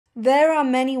There are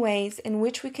many ways in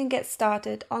which we can get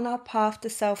started on our path to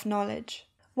self-knowledge.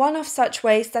 One of such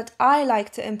ways that I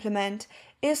like to implement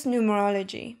is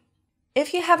numerology.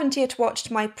 If you haven't yet watched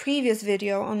my previous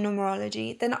video on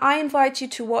numerology, then I invite you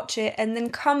to watch it and then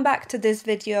come back to this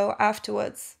video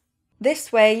afterwards.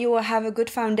 This way you will have a good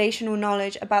foundational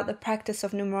knowledge about the practice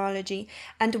of numerology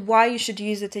and why you should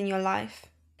use it in your life.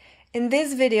 In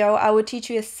this video, I will teach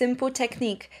you a simple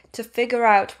technique to figure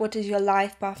out what is your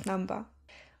life path number.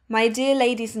 My dear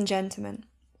ladies and gentlemen,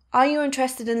 are you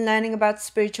interested in learning about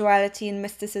spirituality and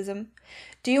mysticism?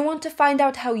 Do you want to find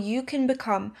out how you can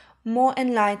become more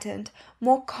enlightened,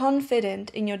 more confident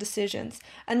in your decisions,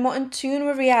 and more in tune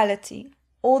with reality,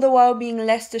 all the while being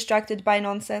less distracted by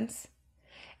nonsense?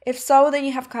 If so, then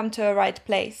you have come to a right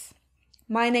place.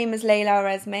 My name is Leila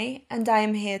Resme, and I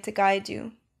am here to guide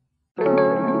you.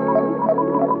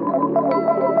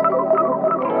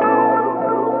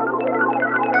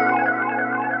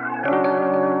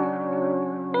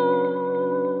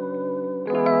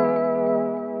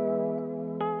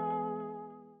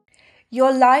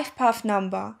 Your life path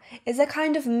number is a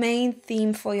kind of main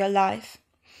theme for your life.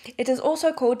 It is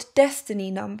also called destiny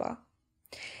number.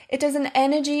 It is an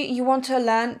energy you want to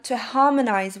learn to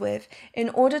harmonize with in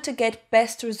order to get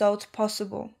best results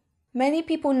possible. Many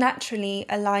people naturally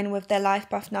align with their life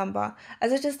path number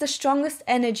as it is the strongest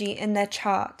energy in their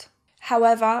chart.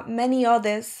 However, many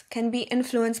others can be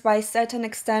influenced by certain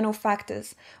external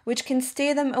factors which can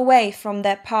steer them away from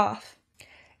their path.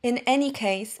 In any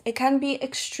case, it can be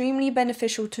extremely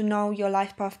beneficial to know your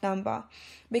life path number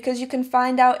because you can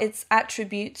find out its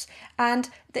attributes and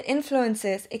the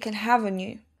influences it can have on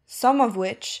you, some of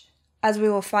which, as we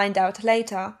will find out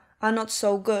later, are not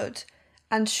so good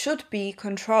and should be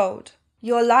controlled.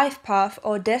 Your life path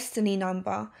or destiny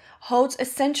number holds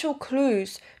essential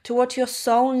clues to what your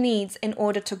soul needs in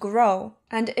order to grow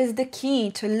and is the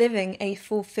key to living a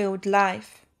fulfilled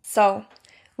life. So,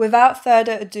 without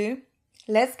further ado,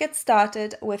 let's get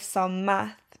started with some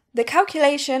math. The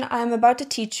calculation I am about to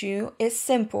teach you is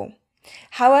simple.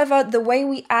 However, the way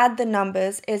we add the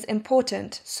numbers is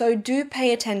important, so do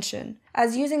pay attention,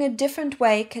 as using a different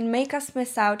way can make us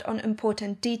miss out on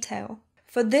important detail.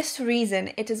 For this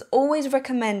reason, it is always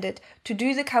recommended to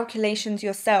do the calculations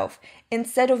yourself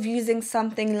instead of using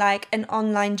something like an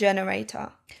online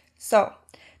generator. So,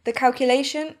 the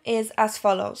calculation is as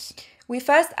follows. We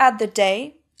first add the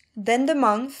day, then the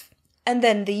month, and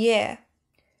then the year.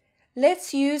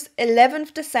 Let's use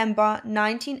 11th December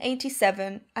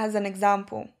 1987 as an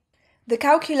example. The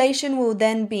calculation will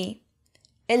then be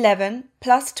 11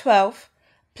 plus 12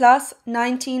 plus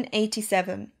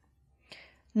 1987,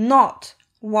 not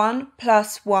 1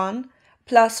 plus 1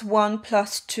 plus 1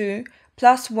 plus 2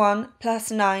 plus 1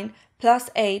 plus 9 plus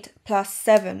 8 plus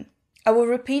 7. I will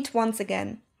repeat once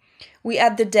again. We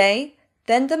add the day,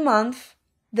 then the month,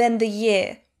 then the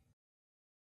year.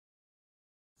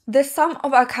 The sum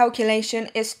of our calculation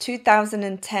is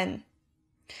 2010.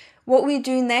 What we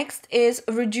do next is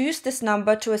reduce this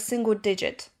number to a single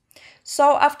digit.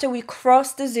 So after we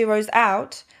cross the zeros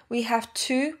out, we have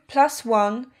 2 plus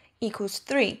 1 equals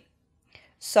 3.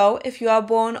 So if you are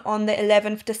born on the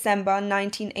 11th December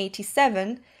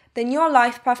 1987, then your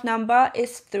life path number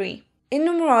is 3. In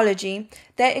numerology,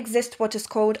 there exist what is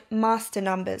called master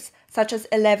numbers, such as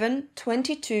 11,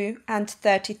 22, and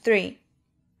 33.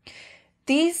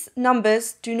 These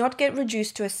numbers do not get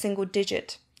reduced to a single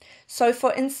digit. So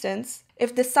for instance,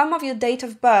 if the sum of your date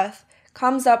of birth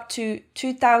comes up to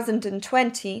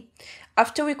 2020,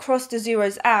 after we cross the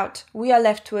zeros out, we are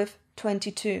left with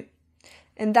 22.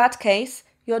 In that case,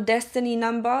 your destiny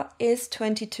number is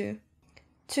 22.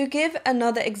 To give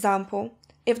another example,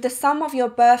 if the sum of your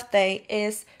birthday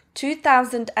is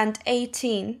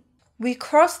 2018, we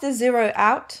cross the zero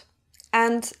out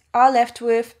and are left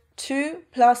with 2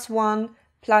 plus 1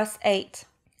 plus 8.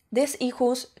 This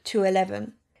equals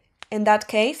 211. In that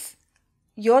case,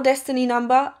 your destiny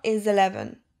number is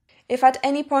 11. If at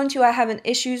any point you are having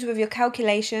issues with your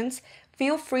calculations,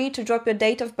 feel free to drop your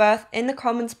date of birth in the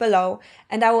comments below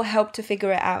and I will help to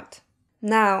figure it out.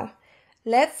 Now,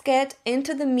 let's get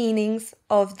into the meanings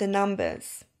of the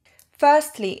numbers.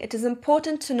 Firstly, it is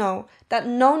important to know that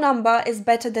no number is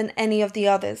better than any of the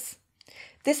others.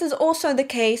 This is also the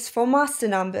case for master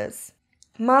numbers.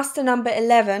 Master number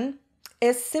 11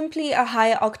 is simply a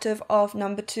higher octave of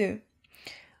number 2.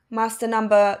 Master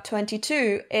number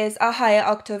 22 is a higher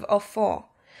octave of 4.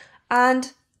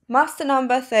 And master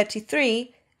number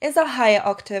 33 is a higher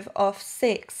octave of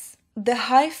 6. The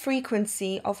high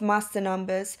frequency of master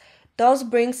numbers does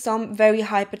bring some very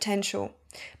high potential,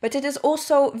 but it is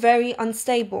also very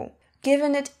unstable,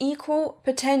 giving it equal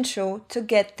potential to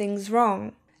get things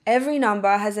wrong. Every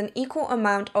number has an equal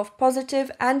amount of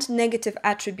positive and negative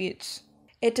attributes.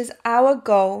 It is our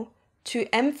goal to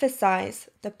emphasize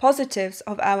the positives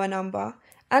of our number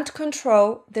and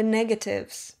control the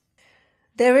negatives.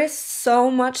 There is so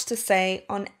much to say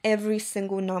on every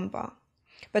single number,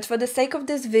 but for the sake of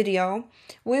this video,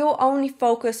 we will only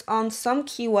focus on some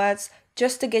keywords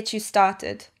just to get you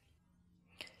started.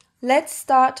 Let's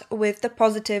start with the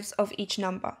positives of each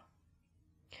number.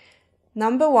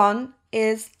 Number 1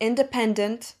 is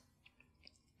independent,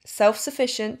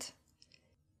 self-sufficient,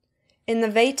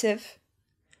 innovative,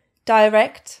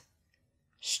 direct,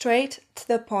 straight to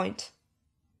the point.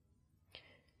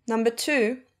 Number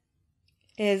 2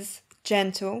 is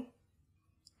gentle,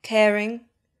 caring,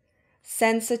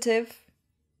 sensitive,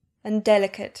 and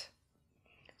delicate,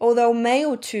 although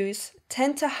male 2s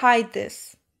tend to hide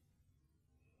this.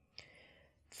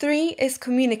 3 is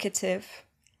communicative,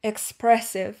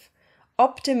 expressive,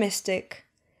 optimistic,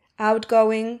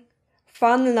 outgoing,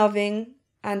 fun-loving,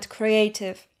 and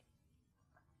creative.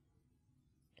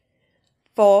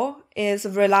 4 is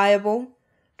reliable,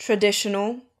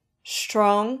 traditional,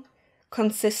 strong,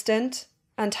 consistent,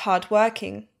 and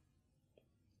hardworking.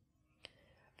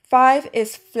 5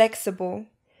 is flexible,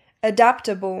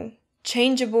 adaptable,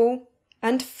 changeable,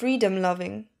 and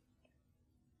freedom-loving.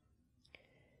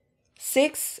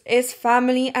 6 is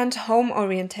family and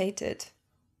home-orientated,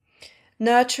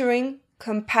 nurturing,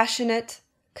 compassionate,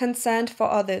 concerned for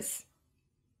others.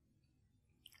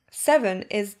 7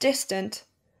 is distant,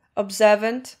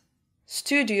 observant,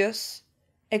 studious,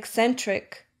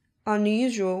 eccentric,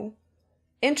 unusual,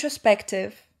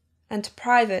 introspective, and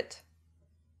private.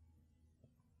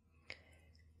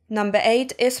 Number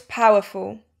 8 is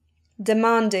powerful,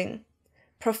 demanding,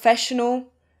 professional,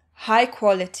 high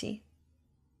quality.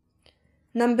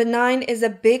 Number 9 is a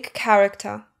big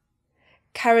character,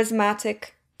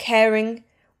 charismatic, caring,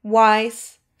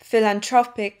 wise,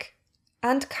 philanthropic,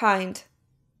 and kind.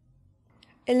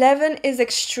 11 is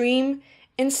extreme,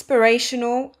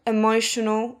 inspirational,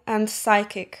 emotional, and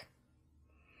psychic.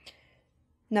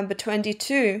 Number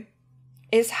 22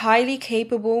 is highly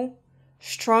capable,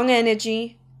 strong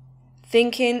energy,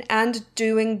 thinking and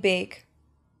doing big.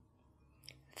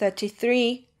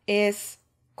 33 is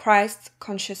Christ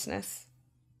consciousness.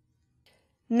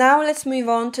 Now let's move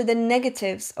on to the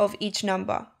negatives of each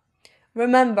number.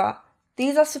 Remember,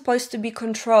 these are supposed to be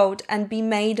controlled and be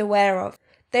made aware of.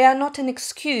 They are not an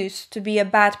excuse to be a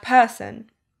bad person.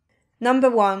 Number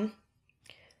 1,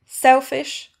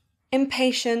 selfish,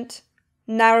 impatient,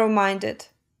 narrow-minded.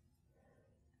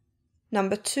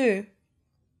 Number 2,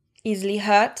 easily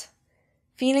hurt,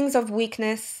 feelings of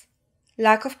weakness,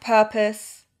 lack of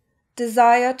purpose,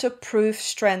 desire to prove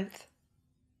strength.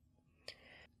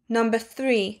 Number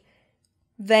 3,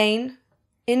 vain,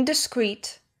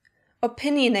 indiscreet,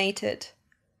 opinionated,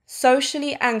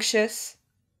 socially anxious,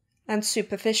 and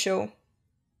superficial.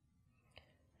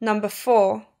 Number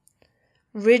 4,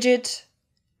 rigid,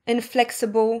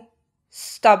 inflexible,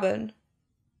 stubborn.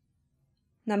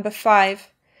 Number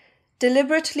 5,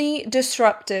 deliberately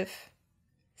disruptive,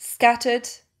 scattered,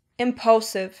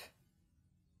 impulsive.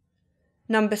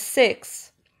 Number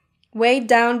 6, weighed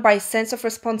down by sense of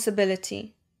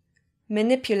responsibility,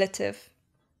 manipulative.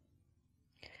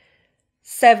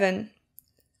 7,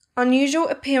 unusual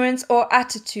appearance or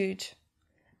attitude,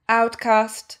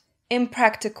 outcast,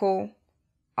 impractical,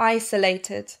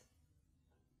 isolated.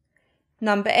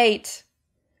 Number 8,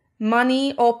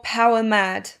 money or power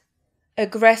mad,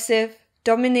 aggressive,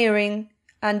 domineering,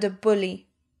 and a bully.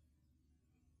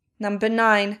 Number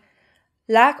 9,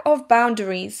 lack of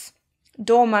boundaries,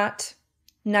 doormat,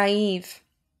 naive.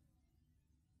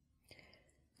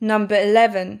 Number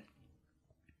 11,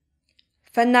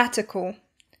 fanatical,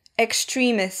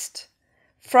 extremist,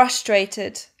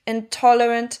 frustrated,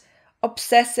 intolerant,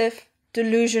 obsessive,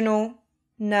 delusional,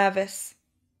 nervous.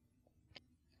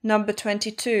 Number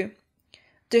 22,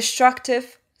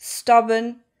 destructive,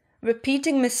 stubborn,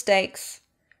 repeating mistakes,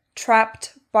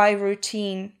 trapped by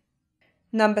routine.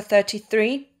 Number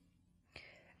 33,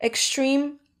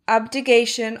 extreme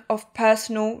abdication of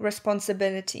personal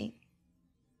responsibility.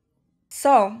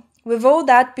 So, with all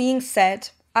that being said,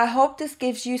 I hope this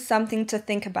gives you something to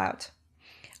think about.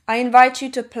 I invite you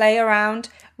to play around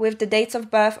with the dates of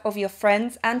birth of your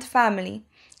friends and family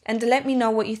and let me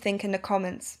know what you think in the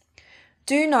comments.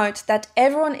 Do note that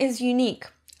everyone is unique,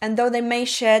 and though they may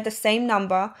share the same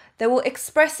number, they will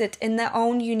express it in their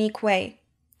own unique way.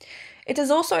 It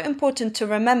is also important to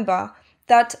remember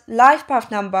that life path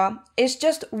number is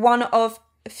just one of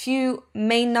a few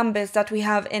main numbers that we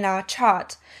have in our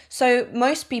chart, so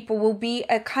most people will be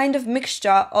a kind of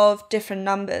mixture of different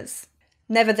numbers.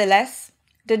 Nevertheless,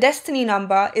 The destiny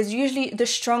number is usually the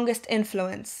strongest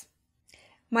influence.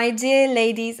 My dear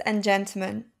ladies and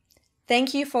gentlemen,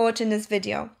 thank you for watching this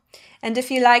video. And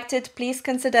if you liked it, please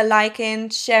consider liking,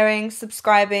 sharing,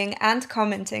 subscribing, and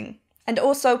commenting. And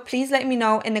also, please let me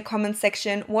know in the comment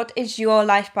section what is your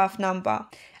life path number.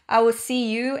 I will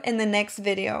see you in the next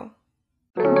video.